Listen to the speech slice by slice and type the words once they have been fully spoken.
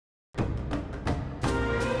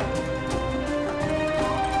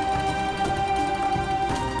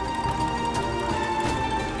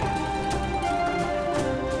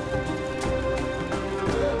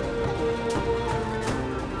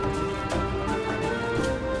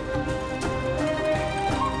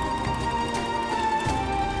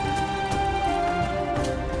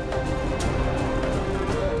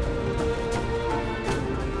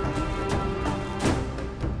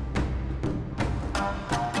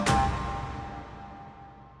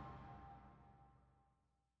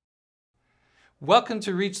Welcome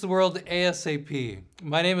to Reach the World ASAP.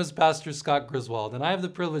 My name is Pastor Scott Griswold, and I have the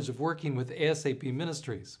privilege of working with ASAP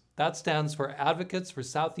Ministries. That stands for Advocates for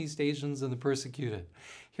Southeast Asians and the Persecuted.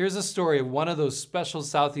 Here's a story of one of those special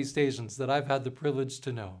Southeast Asians that I've had the privilege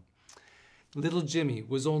to know. Little Jimmy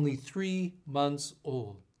was only 3 months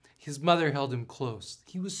old. His mother held him close.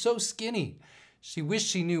 He was so skinny. She wished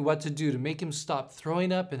she knew what to do to make him stop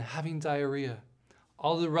throwing up and having diarrhea.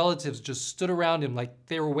 All the relatives just stood around him like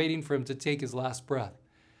they were waiting for him to take his last breath.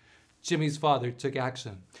 Jimmy's father took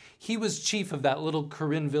action. He was chief of that little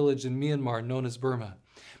Karen village in Myanmar known as Burma.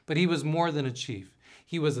 But he was more than a chief.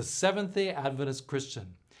 He was a Seventh-day Adventist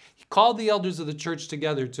Christian. He called the elders of the church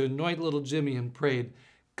together to anoint little Jimmy and prayed,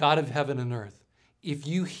 "God of heaven and earth, if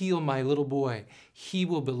you heal my little boy, he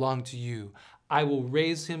will belong to you. I will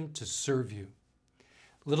raise him to serve you."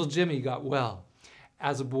 Little Jimmy got well.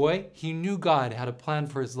 As a boy, he knew God had a plan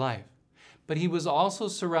for his life, but he was also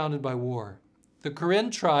surrounded by war. The Karen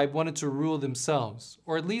tribe wanted to rule themselves,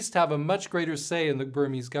 or at least have a much greater say in the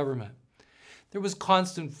Burmese government. There was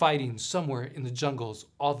constant fighting somewhere in the jungles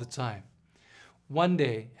all the time. One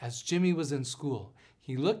day, as Jimmy was in school,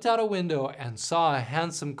 he looked out a window and saw a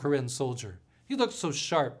handsome Karen soldier. He looked so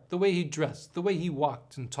sharp, the way he dressed, the way he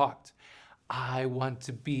walked and talked. "I want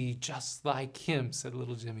to be just like him," said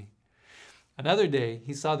little Jimmy. Another day,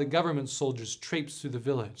 he saw the government soldiers traipse through the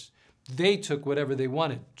village. They took whatever they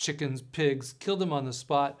wanted, chickens, pigs, killed them on the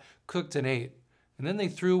spot, cooked and ate. And then they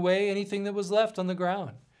threw away anything that was left on the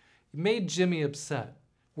ground. It made Jimmy upset.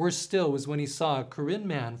 Worse still was when he saw a Karen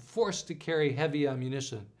man forced to carry heavy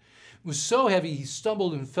ammunition. It was so heavy he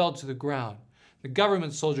stumbled and fell to the ground. The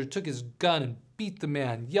government soldier took his gun and beat the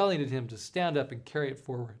man, yelling at him to stand up and carry it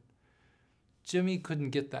forward. Jimmy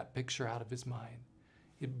couldn't get that picture out of his mind.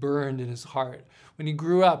 It burned in his heart. When he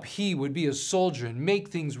grew up, he would be a soldier and make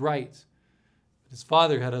things right. But his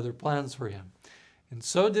father had other plans for him. And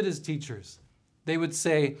so did his teachers. They would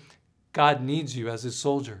say, "God needs you as his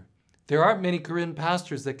soldier. There aren't many Karen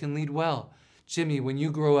pastors that can lead well. Jimmy, when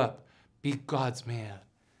you grow up, be God's man."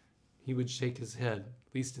 He would shake his head,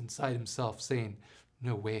 at least inside himself, saying,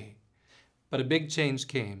 "No way." But a big change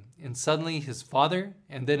came, and suddenly his father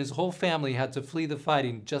and then his whole family had to flee the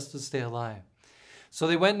fighting just to stay alive. So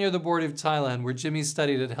they went near the border of Thailand, where Jimmy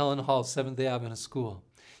studied at Helen Hall Seventh-day Adventist School.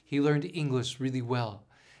 He learned English really well,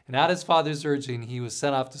 and at his father's urging, he was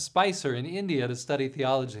sent off to Spicer in India to study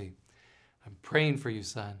theology. "I'm praying for you,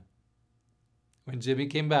 son." When Jimmy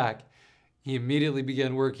came back, he immediately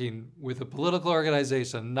began working with a political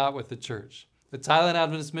organization, not with the church. The Thailand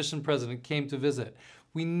Adventist Mission president came to visit.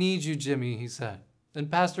 "We need you, Jimmy," he said. Then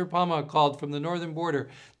Pastor Pama called from the northern border,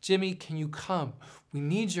 "Jimmy, can you come? We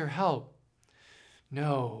need your help."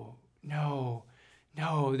 No,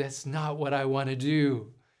 that's not what I want to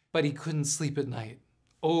do. But he couldn't sleep at night.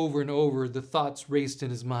 Over and over, the thoughts raced in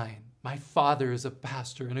his mind. My father is a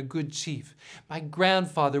pastor and a good chief. My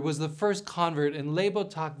grandfather was the first convert in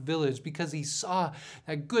Lebotak village because he saw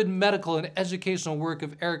that good medical and educational work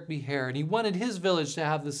of Eric B. Hare, and he wanted his village to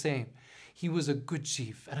have the same. He was a good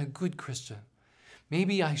chief and a good Christian.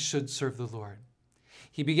 Maybe I should serve the Lord.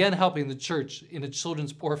 He began helping the church in a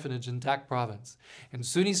children's orphanage in Tak province, and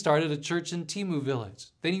soon he started a church in Timu village.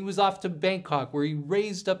 Then he was off to Bangkok, where he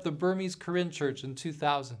raised up the Burmese Karen church in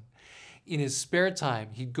 2000. In his spare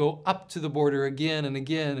time, he'd go up to the border again and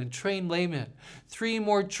again and train laymen. 3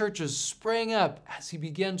 more churches sprang up as he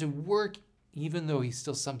began to work, even though he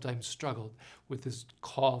still sometimes struggled with his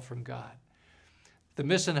call from God. The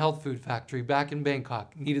Mission Health Food Factory back in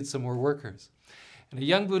Bangkok needed some more workers, and a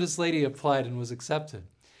young Buddhist lady applied and was accepted.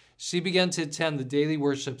 She began to attend the daily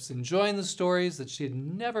worships, enjoying the stories that she had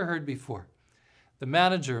never heard before. The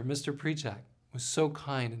manager, Mr. Prechak, was so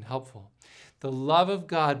kind and helpful. The love of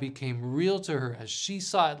God became real to her as she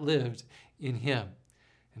saw it lived in him.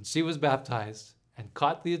 And she was baptized and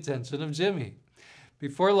caught the attention of Jimmy.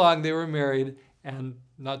 Before long, they were married, and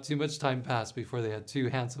not too much time passed before they had 2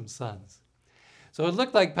 handsome sons. So it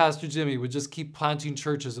looked like Pastor Jimmy would just keep planting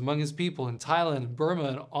churches among his people in Thailand and Burma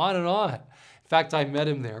and on and on. In fact, I met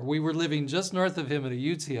him there. We were living just north of him in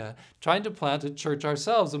Ayutthaya, trying to plant a church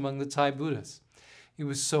ourselves among the Thai Buddhists. It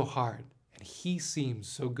was so hard, and he seemed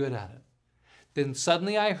so good at it. Then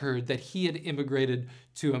suddenly I heard that he had immigrated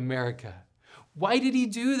to America. Why did he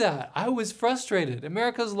do that? I was frustrated.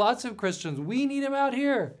 America's lots of Christians. We need him out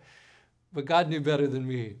here. But God knew better than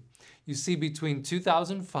me. You see, between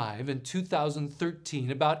 2005 and 2013,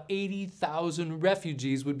 about 80,000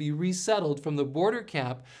 refugees would be resettled from the border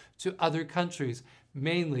camp to other countries,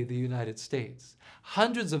 mainly the United States.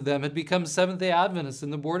 Hundreds of them had become Seventh-day Adventists in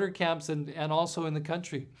the border camps and also in the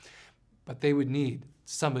country. but they would need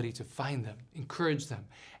somebody to find them, encourage them,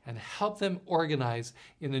 and help them organize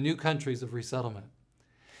in the new countries of resettlement.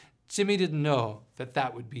 Jimmy didn't know that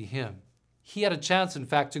that would be him. He had a chance, in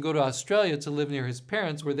fact, to go to Australia to live near his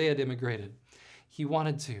parents where they had immigrated. He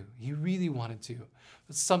wanted to. He really wanted to.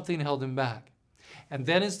 But something held him back. And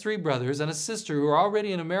then his 3 brothers and a sister who were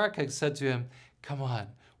already in America said to him, "Come on,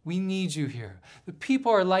 we need you here. The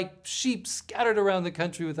people are like sheep scattered around the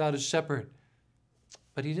country without a shepherd."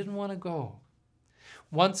 But he didn't want to go.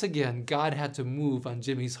 Once again, God had to move on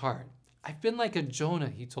Jimmy's heart. "I've been like a Jonah,"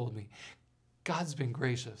 he told me. "God's been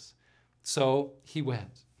gracious." So he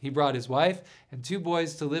went. He brought his wife and 2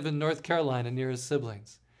 boys to live in North Carolina near his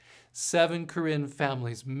siblings. 7 Korean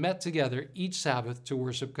families met together each Sabbath to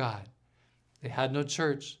worship God. They had no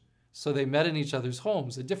church, so they met in each other's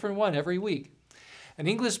homes, a different one every week. An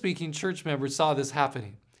English-speaking church member saw this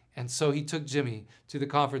happening, and so he took Jimmy to the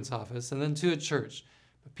conference office and then to a church.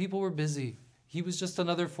 But people were busy. He was just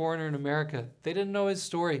another foreigner in America. They didn't know his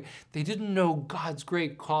story. They didn't know God's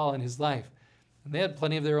great call in his life. And they had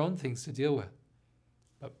plenty of their own things to deal with.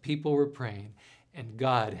 But people were praying, and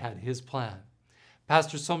God had his plan.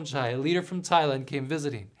 Pastor Somchai, a leader from Thailand, came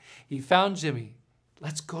visiting. He found Jimmy.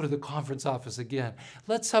 "Let's go to the conference office again.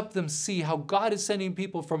 Let's help them see how God is sending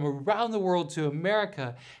people from around the world to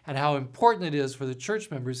America and how important it is for the church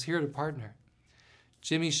members here to partner."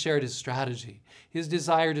 Jimmy shared his strategy, his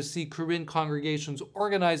desire to see Korean congregations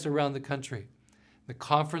organized around the country. The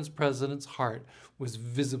conference president's heart was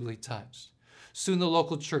visibly touched. Soon the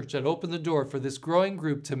local church had opened the door for this growing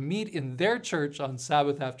group to meet in their church on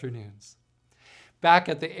Sabbath afternoons. Back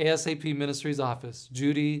at the ASAP Ministries office,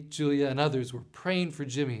 Judy, Julia, and others were praying for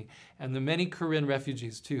Jimmy and the many Korean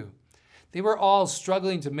refugees too. They were all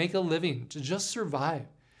struggling to make a living, to just survive.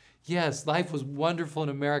 Yes, life was wonderful in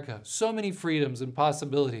America, so many freedoms and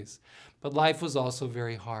possibilities, but life was also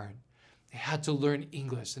very hard. They had to learn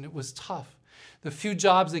English, and it was tough. The few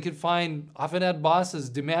jobs they could find often had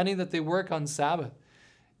bosses demanding that they work on Sabbath.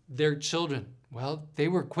 Their children, well, they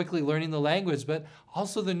were quickly learning the language, but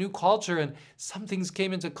also the new culture, and some things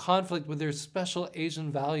came into conflict with their special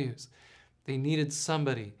Asian values. They needed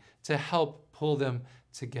somebody to help pull them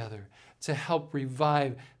together, to help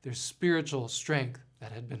revive their spiritual strength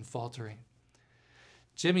that had been faltering.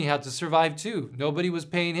 Jimmy had to survive too. Nobody was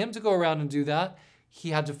paying him to go around and do that. He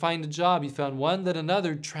had to find a job. He found one, then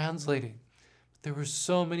another, translating. But there were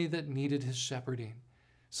so many that needed his shepherding.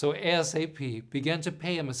 So ASAP began to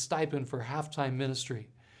pay him a stipend for half-time ministry.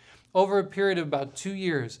 Over a period of about 2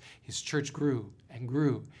 years, his church grew and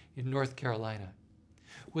grew in North Carolina.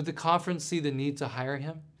 Would the conference see the need to hire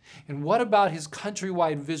him? And what about his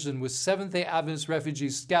countrywide vision with Seventh-day Adventist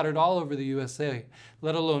refugees scattered all over the USA,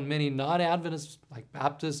 let alone many non-Adventists like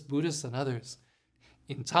Baptists, Buddhists, and others?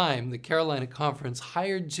 In time, the Carolina Conference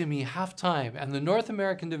hired Jimmy half-time, and the North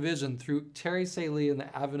American Division, through Terry Saley and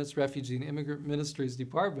the Adventist Refugee and Immigrant Ministries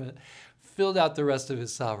Department, filled out the rest of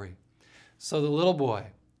his salary. So the little boy,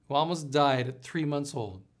 who almost died at 3 months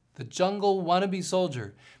old, the jungle wannabe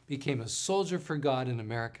soldier, became a soldier for God in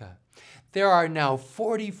America. There are now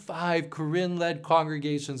 45 Korean-led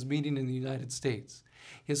congregations meeting in the United States.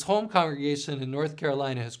 His home congregation in North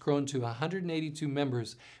Carolina has grown to 182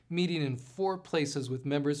 members, meeting in 4 places with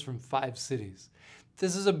members from 5 cities.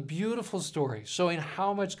 This is a beautiful story showing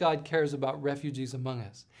how much God cares about refugees among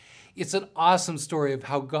us. It's an awesome story of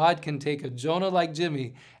how God can take a Jonah like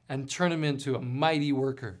Jimmy and turn him into a mighty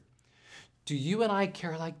worker. Do you and I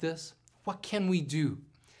care like this? What can we do?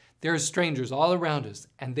 There are strangers all around us,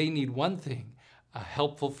 and they need one thing, a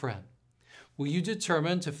helpful friend. Will you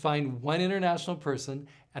determine to find one international person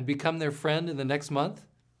and become their friend in the next month?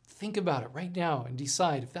 Think about it right now and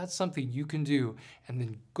decide if that's something you can do, and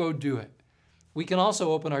then go do it. We can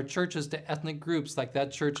also open our churches to ethnic groups like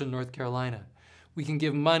that church in North Carolina. We can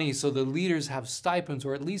give money so the leaders have stipends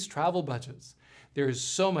or at least travel budgets. There is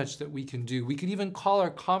so much that we can do. We could even call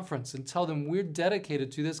our conference and tell them we're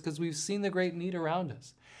dedicated to this because we've seen the great need around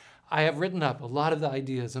us. I have written up a lot of the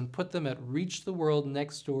ideas and put them at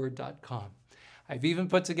reachtheworldnextdoor.com. I've even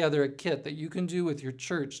put together a kit that you can do with your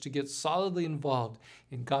church to get solidly involved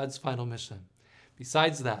in God's final mission.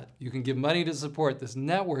 Besides that, you can give money to support this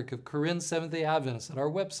network of Korean Seventh-day Adventists at our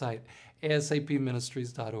website,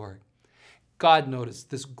 asapministries.org. God noticed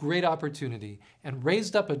this great opportunity and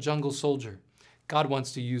raised up a jungle soldier. God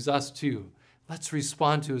wants to use us too. Let's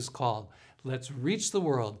respond to his call. Let's reach the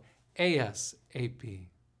world ASAP.